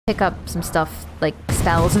pick up some stuff like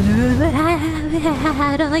spells. I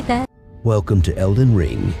don't like that. Welcome to Elden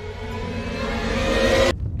Ring.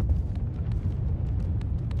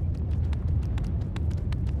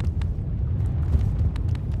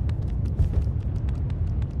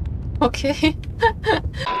 Okay.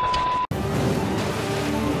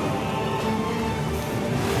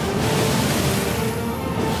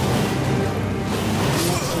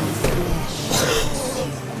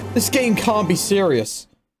 This game can't be serious.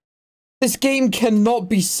 This game cannot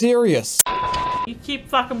be serious. You keep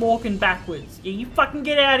fucking walking backwards. Yeah, you fucking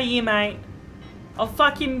get out of here, mate. I'll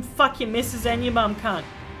fuck your missus and your mum cunt.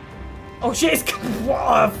 Oh, she's.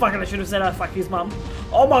 Oh, fucking, I should have said I fuck his mum.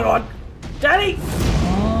 Oh my god. Daddy!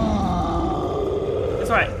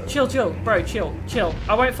 It's alright. Chill, bro, chill.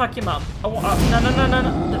 I won't fuck your mum.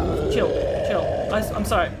 No. Chill. I'm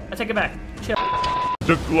sorry. I take it back. Chill.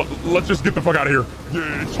 Let's just get the fuck out of here.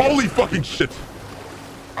 Yeah, holy fucking shit.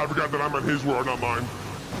 I forgot that I'm in his world, not mine.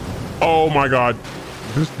 Oh my god.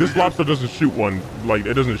 This lobster doesn't shoot one. Like,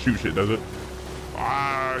 it doesn't shoot shit, does it?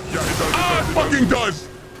 Yeah, it does. It fucking does!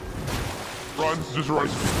 Run, just run.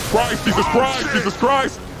 Jesus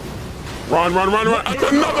Christ! Run. It's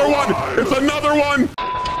another one! It's another one!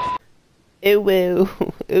 Ooh woo.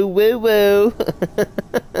 Ooh woo woo.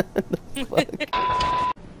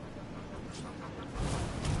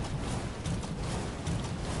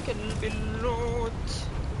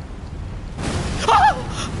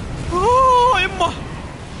 اوه يمه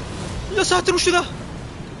يا ساتر وش ذا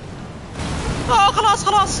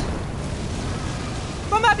خلاص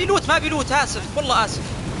ما بيلوت اسف والله اسف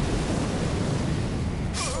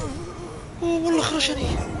والله خرجني.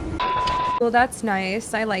 Well, that's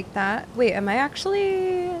nice. I like that. Wait, am I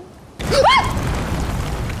actually...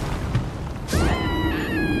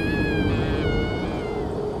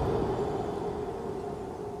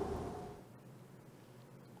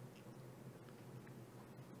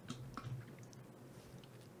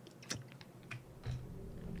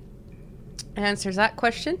 Answers that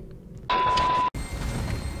question.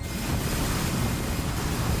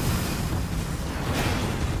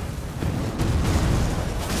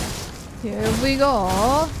 Here we go.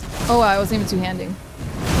 Oh, I wasn't even two-handing.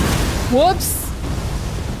 Whoops!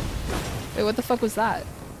 Wait, what the fuck was that?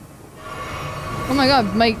 Oh my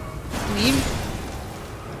god, my leave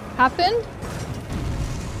happened?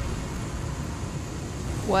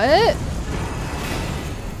 What?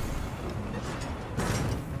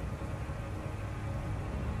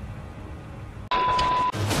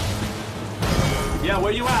 Yeah,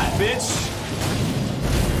 where you at, bitch?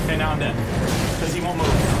 Okay, now I'm dead. Because he won't move.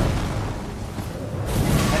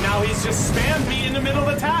 And now he's just spammed me in the middle of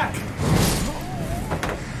attack.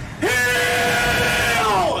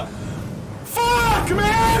 Heal! Fuck,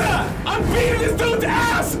 man! I'm beating this dude's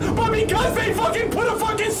ass! But because they fucking put a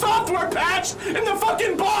fucking software patch in the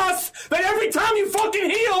fucking boss, that every time you fucking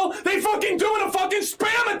heal, they fucking doing a fucking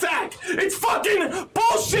spam attack! It's fucking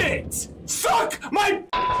bullshit! Suck my...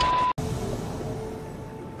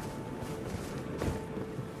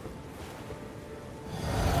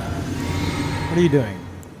 What are you doing?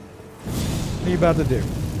 What are you about to do?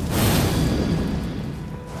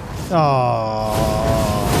 Oh,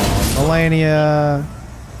 Melania.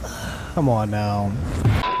 Come on now.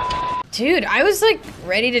 Dude, I was like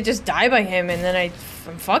ready to just die by him and then I'm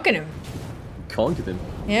fucking him. Conquered him.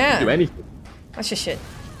 Yeah. Do anything. That's just shit.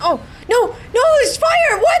 Oh, no, there's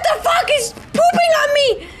fire! What the fuck is pooping on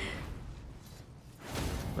me?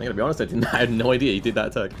 I'm gonna be honest, I had no idea he did that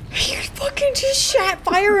attack. He fucking just shat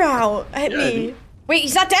fire out at me. Wait,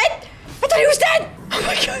 he's not dead? I thought he was dead! Oh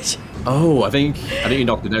my gosh. Oh, I think you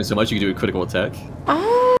knocked it down so much you could do a critical attack.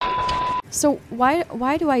 Oh. So why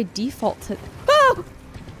do I default to... Oh!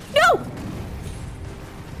 No!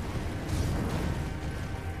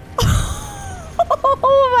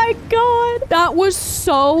 Oh my god. That was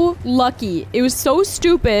so lucky. It was so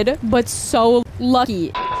stupid, but so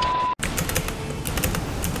lucky.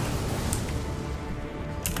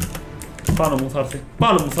 Paano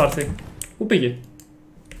mutarsi? Upigi.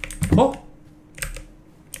 Oh!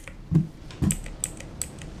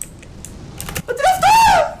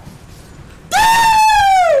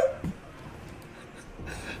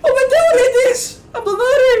 Oh my god, hit this! I'm the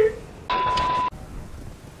murderer!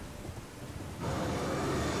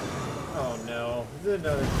 Oh no. Is it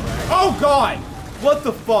another track? Oh god! What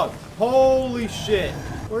the fuck? Holy shit.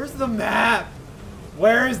 Where's the map?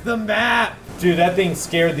 Where's the map? Dude, that thing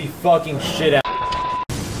scared the fucking shit out.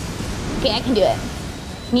 Okay, I can do it.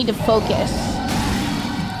 Need to focus.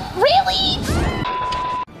 Really?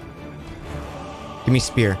 Give me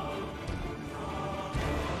spear.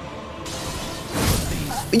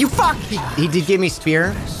 You fuck! He did give me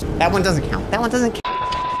spear. That one doesn't count. That one doesn't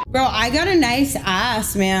count. Bro, I got a nice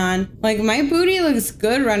ass, man. Like, my booty looks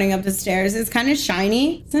good running up the stairs. It's kind of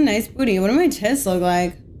shiny. It's a nice booty. What do my tits look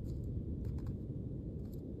like?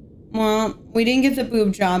 Well, we didn't get the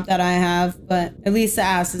boob job that I have, but at least the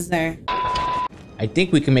ass is there. I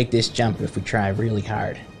think we can make this jump if we try really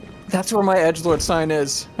hard. That's where my edgelord sign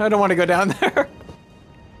is. I don't want to go down there.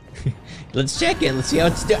 Let's check it. Let's see how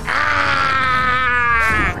it's doing.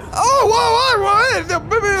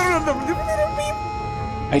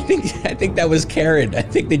 I think that was Karen. I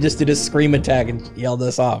think they just did a scream attack and yelled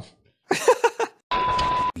us off.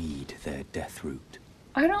 Lead their death route.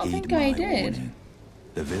 I don't think I did. Warning.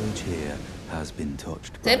 The village here has been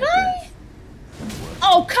touched Did by I? death.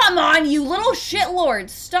 Oh, come on, you little shitlord.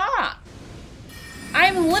 Stop.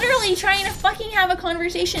 I'm literally trying to fucking have a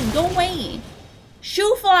conversation. Go away.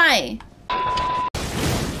 Shoe fly.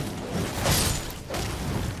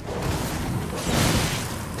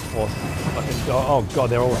 Oh god,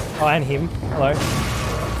 they're all. Oh, and him. Hello.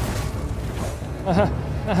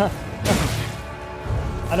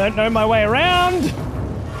 I don't know my way around.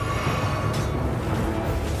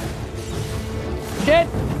 Shit.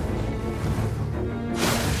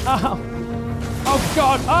 Oh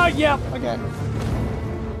god. Oh yeah. Okay.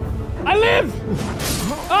 I live.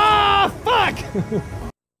 Ah, fuck.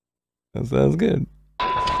 That sounds good.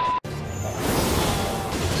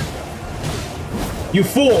 You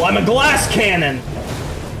fool! I'm a glass cannon!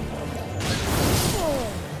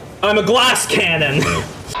 I'm a glass cannon!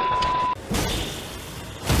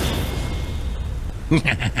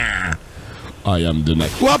 I am the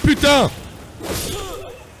next. Oh putain!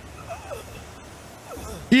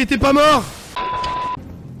 Il était pas mort!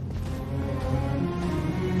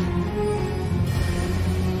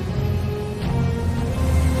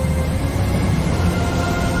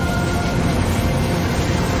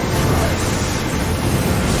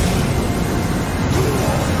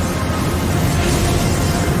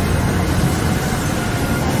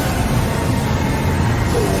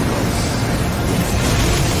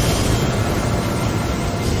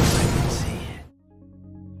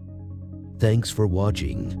 Thanks for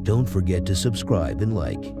watching. Don't forget to subscribe and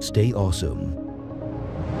like. Stay awesome.